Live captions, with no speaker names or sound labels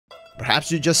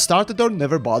Perhaps you just started or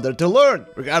never bothered to learn.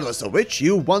 Regardless of which,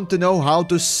 you want to know how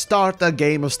to start a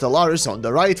game of Stellaris on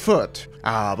the right foot.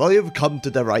 Well, you've come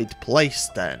to the right place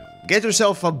then. Get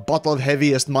yourself a bottle of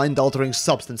heaviest mind-altering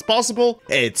substance possible.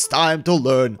 It's time to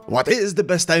learn what is the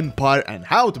best empire and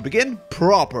how to begin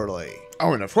properly.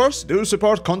 Oh, and of course, do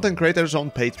support content creators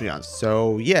on Patreon.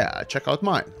 So yeah, check out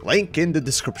mine. Link in the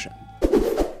description.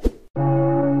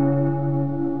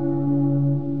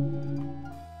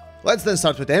 Let's then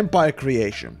start with empire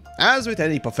creation. As with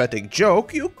any pathetic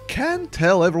joke, you can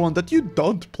tell everyone that you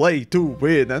don't play to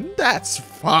win, and that's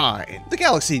fine. The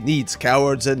galaxy needs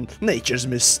cowards and nature's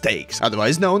mistakes,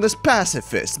 otherwise known as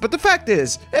pacifists, but the fact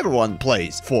is, everyone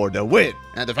plays for the win.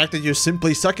 And the fact that you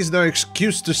simply suck is no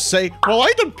excuse to say, well,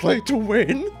 I don't play to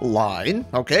win. Line,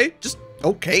 okay? Just,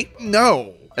 okay,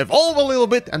 no. Evolve a little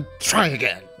bit and try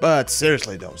again. But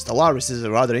seriously though, Stellaris is a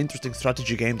rather interesting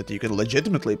strategy game that you can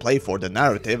legitimately play for the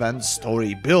narrative and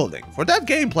story building. For that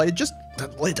gameplay, just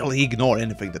literally ignore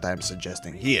anything that I'm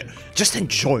suggesting here. Just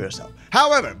enjoy yourself.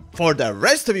 However, for the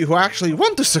rest of you who actually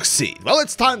want to succeed, well,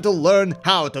 it's time to learn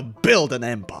how to build an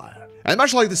empire. And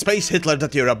much like the space Hitler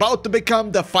that you're about to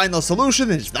become, the final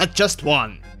solution is not just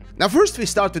one. Now first we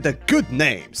start with a good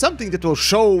name, something that will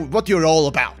show what you're all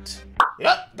about.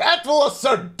 Yep, that will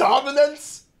assert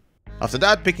dominance! After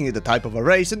that, picking the type of a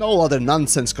race and all other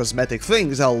nonsense cosmetic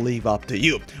things I'll leave up to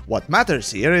you. What matters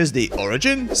here is the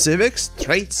origin, civics,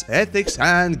 traits, ethics,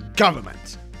 and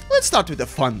government. Let's start with the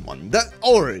fun one, the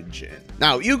origin.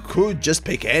 Now, you could just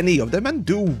pick any of them and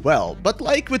do well, but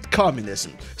like with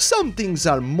communism, some things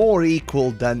are more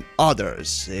equal than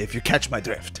others, if you catch my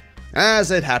drift.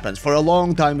 As it happens, for a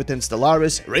long time within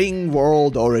Stellaris, Ring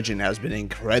World Origin has been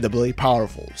incredibly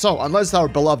powerful. So, unless our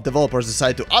beloved developers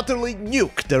decide to utterly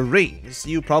nuke the rings,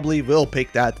 you probably will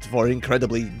pick that for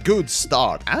incredibly good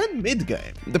start and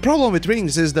mid-game. The problem with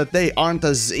rings is that they aren't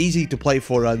as easy to play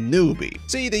for a newbie.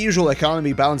 See, the usual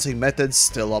economy balancing methods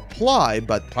still apply,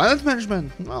 but planet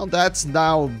management, well, that's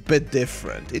now a bit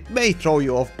different. It may throw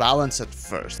you off balance at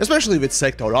first, especially with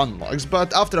sector unlocks,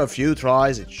 but after a few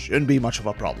tries, it shouldn't be much of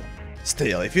a problem.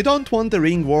 Still, if you don't want the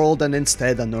ring world and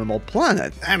instead a normal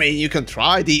planet, I mean, you can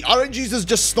try the RNGesus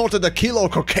just snorted a kilo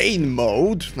cocaine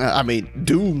mode. I mean,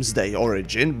 Doomsday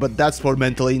Origin, but that's for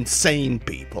mentally insane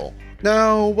people.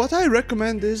 Now, what I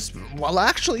recommend is, well,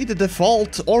 actually the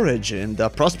default origin, the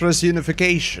Prosperous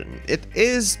Unification. It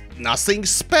is nothing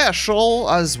special,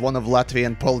 as one of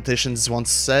Latvian politicians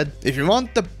once said. If you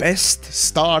want the best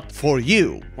start for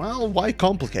you, well, why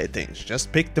complicate things?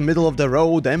 Just pick the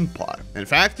middle-of-the-road empire. In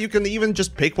fact, you can even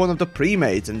just pick one of the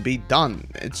pre-mades and be done.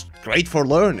 It's great for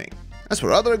learning. As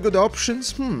for other good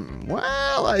options,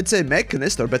 well, I'd say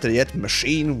Mechanist, or better yet,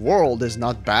 Machine World is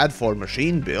not bad for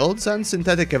machine builds, and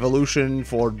Synthetic Evolution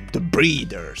for the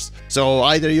breeders. So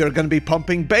either you're gonna be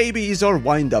pumping babies or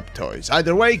wind-up toys.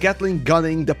 Either way, Gatling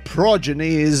gunning the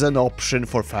progeny is an option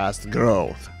for fast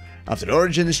growth. After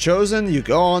Origin is chosen, you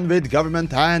go on with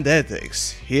Government and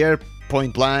Ethics. Here,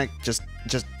 point blank, just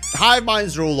hive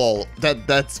minds rule all.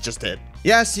 That's just it.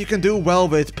 Yes, you can do well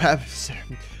with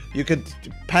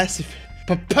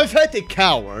pathetic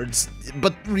cowards,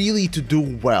 but really to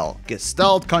do well,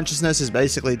 Gestalt consciousness is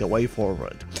basically the way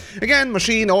forward. Again,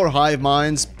 machine or hive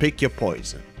minds, pick your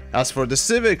poison. As for the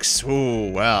civics,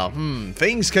 ooh, well,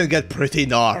 things can get pretty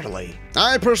gnarly.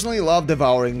 I personally love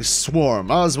Devouring Swarm,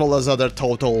 as well as other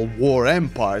Total War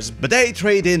empires, but they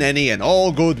trade in any and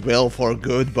all goodwill for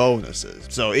good bonuses.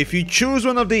 So if you choose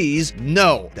one of these,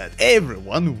 know that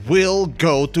everyone will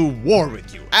go to war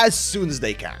with you as soon as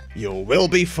they can. You will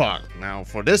be fucked. Now,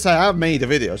 for this I have made a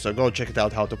video, so go check it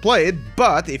out how to play it,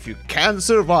 but if you can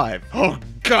survive, oh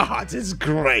god, it's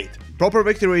great. Proper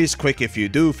victory is quick if you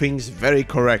do things very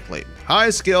correctly. High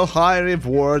skill, high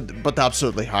reward, but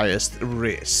absolutely highest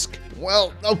risk.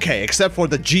 Well, okay, except for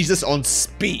the Jesus on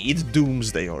speed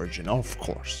Doomsday Origin, of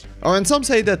course. Oh, and some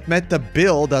say that meta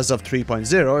build as of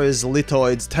 3.0 is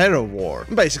Lithoid's Terror War.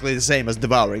 Basically the same as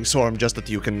Devouring Swarm, just that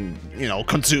you can,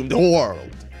 consume the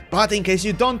world. But in case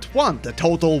you don't want a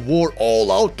Total War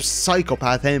all-out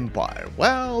psychopath empire,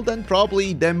 well, then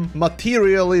probably them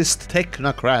materialist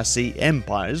technocracy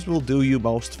empires will do you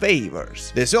most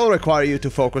favors. This will require you to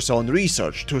focus on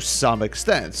research to some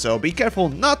extent, so be careful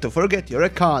not to forget your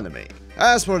economy.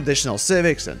 As for additional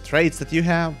civics and traits that you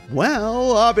have,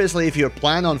 well, obviously if you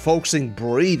plan on focusing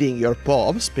breeding your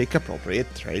pobs, pick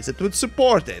appropriate traits that would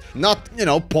support it. Not,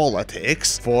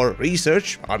 politics. For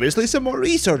research, obviously some more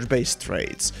research-based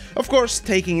traits. Of course,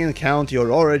 taking into account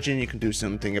your origin, you can do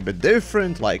something a bit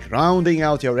different, like rounding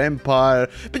out your empire,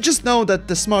 but just know that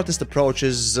the smartest approach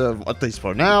is, at least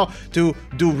for now, to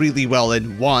do really well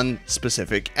in one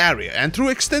specific area, and through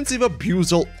extensive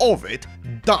abusal of it,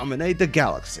 dominate the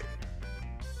galaxy.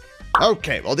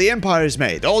 Okay, well the empire is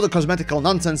made, all the cosmetical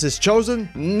nonsense is chosen,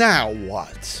 now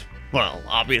what? Well,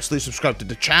 obviously subscribe to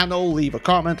the channel, leave a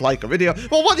comment, like a video,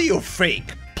 well what do you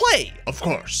think? Play, of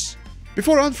course!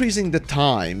 Before unfreezing the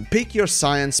time, pick your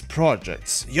science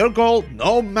projects. Your goal,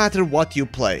 no matter what you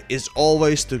play, is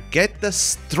always to get the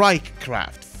strike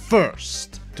craft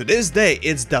first. To this day,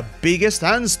 it's the biggest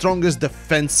and strongest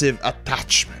defensive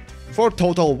attachment. For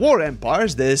Total War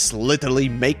empires, this literally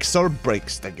makes or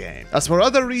breaks the game. As for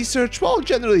other research, well,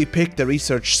 generally pick the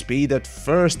research speed at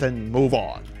first and move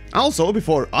on. Also,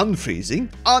 before unfreezing,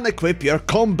 unequip your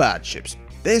combat ships.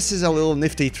 This is a little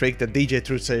nifty trick that DJ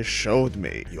Truth showed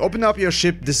me. You open up your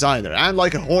ship designer and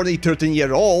like a horny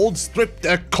 13-year-old, strip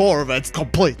their corvettes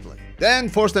completely. Then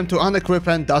force them to unequip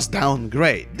and thus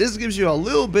downgrade. This gives you a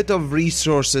little bit of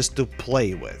resources to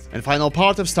play with. And final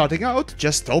part of starting out,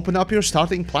 just open up your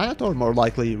starting planet or more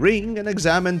likely ring and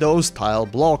examine those tile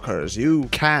blockers you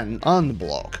can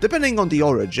unblock. Depending on the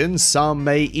origin, some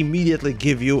may immediately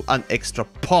give you an extra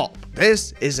pop.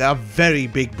 This is a very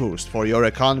big boost for your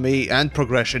economy and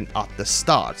progression at the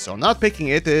start, so not picking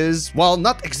it is, while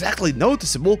not exactly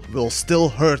noticeable, will still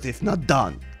hurt if not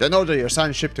done. Then order your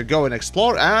science ship to go and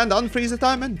explore and unfreeze the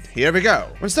time, and here we go.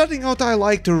 When starting out, I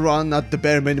like to run at the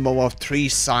bare minimum of 3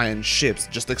 science ships,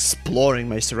 just exploring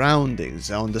my surroundings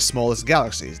on the smallest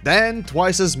galaxies, then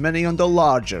twice as many on the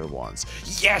larger ones.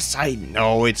 Yes, I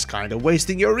know it's kinda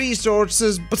wasting your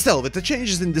resources, but still, with the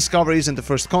changes in discoveries and the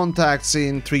first contacts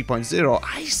in 3.0,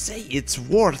 I say it's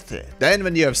worth it. Then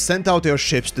when you have sent out your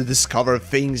ships to discover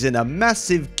things in a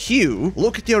massive queue,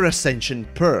 look at your ascension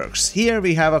perks. Here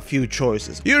we have a few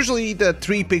choices. Usually the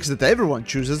 3 picks that everyone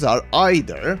chooses are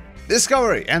either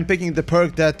Discovery, and picking the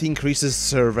perk that increases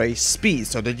survey speed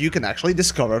so that you can actually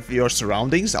discover your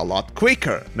surroundings a lot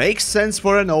quicker. Makes sense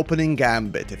for an opening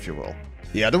gambit, if you will.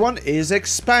 The other one is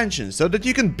Expansion, so that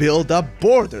you can build up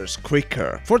borders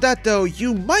quicker. For that though,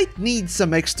 you might need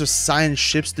some extra science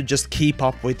ships to just keep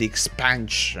up with the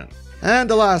expansion. And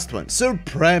the last one,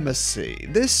 Supremacy.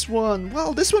 This one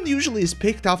usually is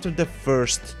picked after the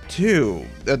first 2.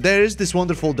 There is this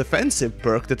wonderful defensive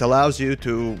perk that allows you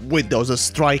to, with those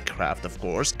strike craft of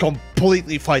course,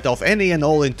 completely fight off any and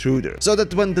all intruders, so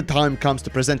that when the time comes to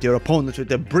present your opponent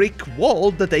with a brick wall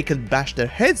that they can bash their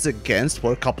heads against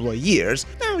for a couple of years,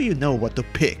 now you know what to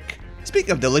pick.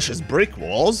 Speaking of delicious brick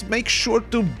walls, make sure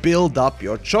to build up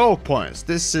your choke points.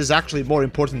 This is actually more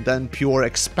important than pure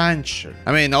expansion.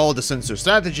 I mean, all the Sun Tzu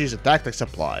strategies and tactics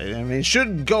apply. I mean,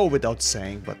 should go without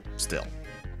saying, but still.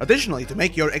 Additionally, to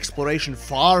make your exploration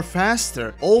far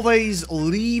faster, always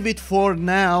leave it for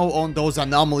now on those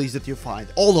anomalies that you find.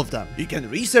 All of them. You can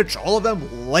research all of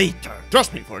them later.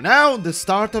 Trust me, for now, the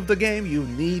start of the game, you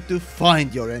need to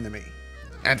find your enemy.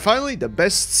 And finally, the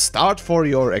best start for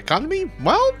your economy?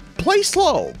 Well, play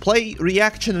slow, play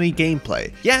reactionary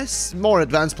gameplay. Yes, more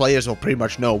advanced players will pretty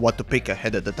much know what to pick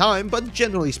ahead of the time, but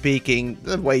generally speaking,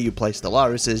 the way you play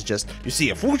Stellaris is just, you see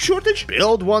a food shortage?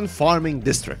 Build one farming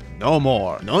district, no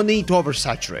more. No need to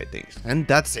oversaturate things, and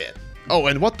that's it. Oh,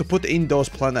 and what to put in those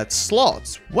planet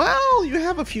slots? Well, you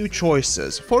have a few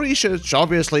choices. For research,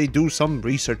 obviously do some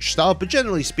research stuff, but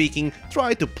generally speaking,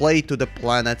 try to play to the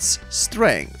planet's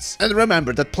strengths. And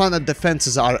remember that planet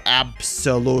defenses are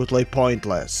absolutely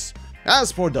pointless.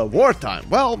 As for the wartime,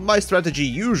 well, my strategy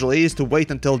usually is to wait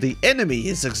until the enemy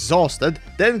is exhausted,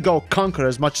 then go conquer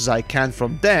as much as I can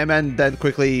from them, and then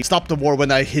quickly stop the war when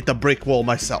I hit a brick wall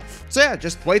myself. So yeah,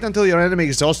 just wait until your enemy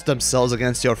exhausts themselves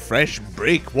against your fresh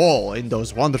brick wall in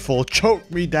those wonderful choke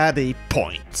me daddy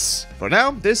points. For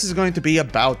now, this is going to be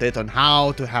about it on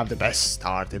how to have the best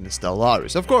start in the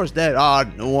Stellaris. Of course, there are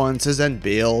nuances and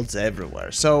builds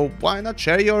everywhere, so why not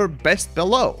share your best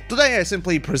below? Today I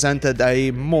simply presented a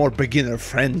more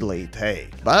beginner-friendly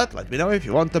take, but let me know if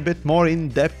you want a bit more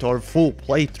in-depth or full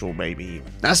playthrough maybe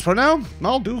even. As for now,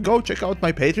 I'll go check out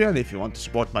my Patreon if you want to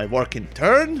support my work in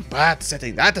turn, but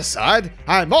setting that aside,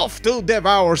 I'm off to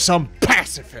devour some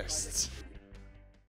pacifists!